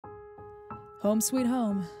Home sweet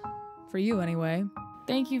home. For you, anyway.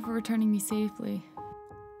 Thank you for returning me safely.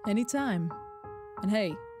 Anytime. And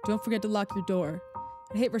hey, don't forget to lock your door.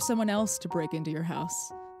 I'd hate for someone else to break into your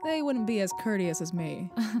house. They wouldn't be as courteous as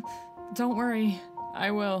me. Don't worry.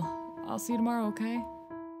 I will. I'll see you tomorrow, okay?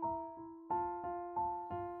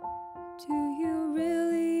 Do you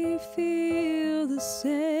really feel the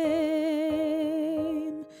same?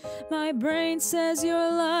 My brain says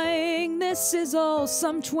you're lying. This is all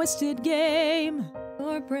some twisted game.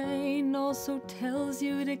 Your brain also tells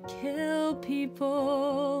you to kill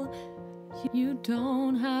people. You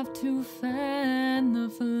don't have to fan the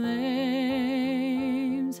flames.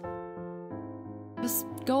 Just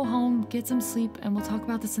go home, get some sleep, and we'll talk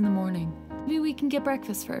about this in the morning. Maybe we can get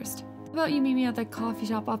breakfast first. How about you meet me at that coffee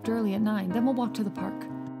shop after early at 9, then we'll walk to the park.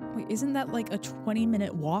 Wait, isn't that like a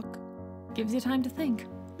 20-minute walk? Gives you time to think.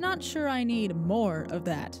 Not sure I need more of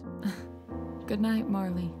that. Good night,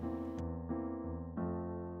 Marley.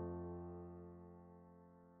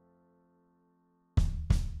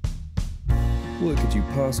 What could you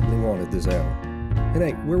possibly want at this hour? And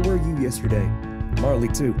hey, where were you yesterday? Marley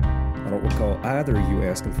too. I don't recall either of you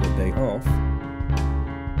asking for a day off.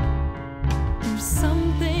 There's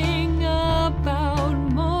something about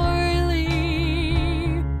Marley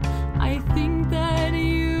I think that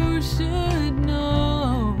you should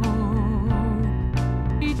know.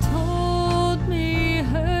 She told me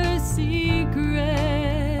her secret,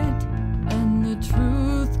 and the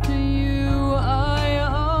truth to you I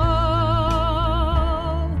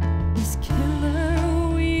owe. This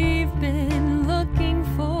killer we've been looking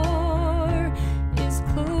for is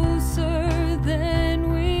closer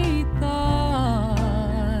than we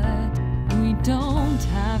thought. We don't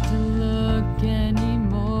have to look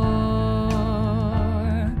anymore.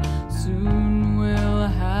 Soon we'll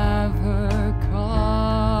have her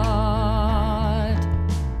caught.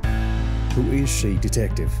 Who is she,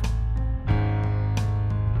 detective?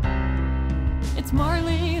 It's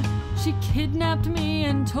Marley. She kidnapped me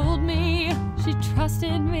and told me she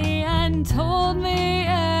trusted me and told me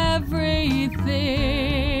everything.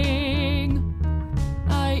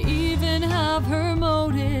 I even have her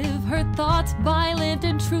motive, her thoughts violent,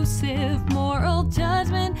 intrusive, moral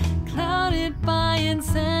judgment clouded by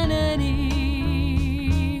insanity.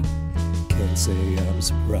 Can't say I'm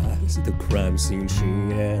surprised. The crime scene she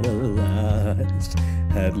analyzed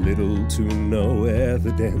had little to no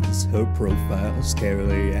evidence. Her profile's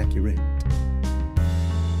scarily accurate.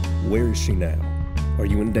 Where is she now? Are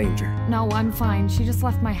you in danger? No, I'm fine. She just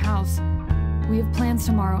left my house. We have plans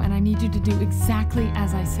tomorrow, and I need you to do exactly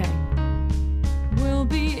as I say. We'll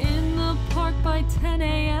be in the park by 10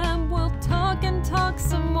 a.m. We'll talk and talk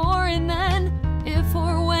some more, and then if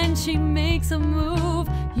or when she makes a move,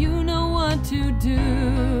 you know what to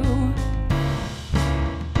do.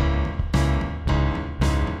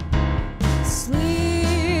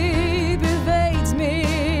 Sleep evades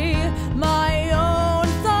me. My own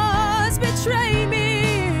thoughts betray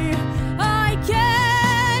me. I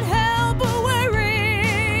can't help but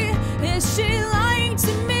worry. Is she lying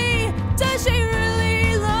to me? Does she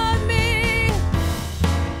really love me?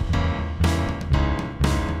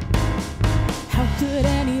 How could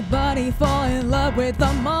anybody fall in love with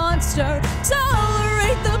a monster?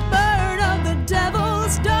 Tolerate the burn of the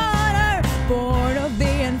devil's daughter, born of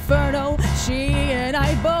the inferno. She and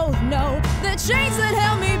I both know the chains that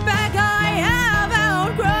held me back I have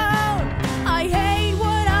outgrown. I hate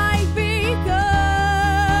what I've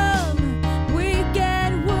become. Weak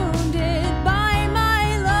and wounded by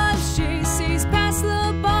my love. She sees past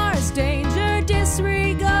the bars, danger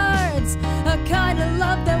disregards, a kind of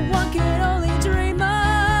love that one can only dream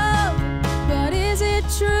of. But is it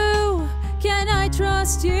true? Can I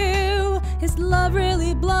trust you? Is love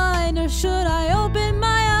really blind, or should I open my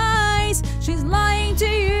eyes? She's lying to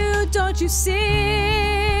you, don't you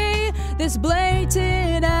see? This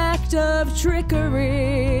blatant act of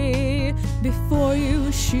trickery. Before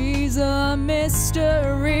you, she's a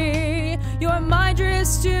mystery. Your mind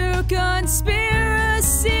drifts to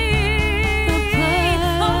conspiracy.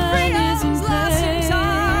 All freedom's lost in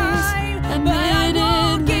time, but I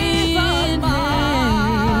won't give up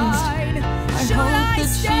mine. Should I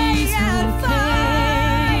stay and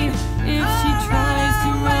fight? If she tries to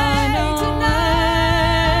run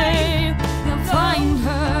away, they'll find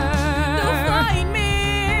her. They'll find me.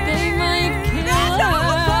 They might kill There's no her.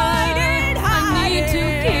 point in I need to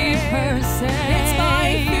hiding. keep her safe. It's my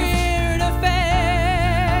fear to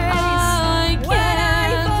face. I can't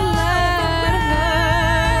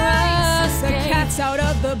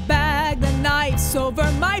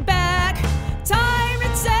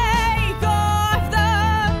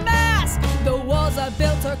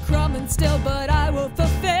crumbling still, but I will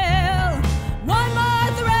fulfill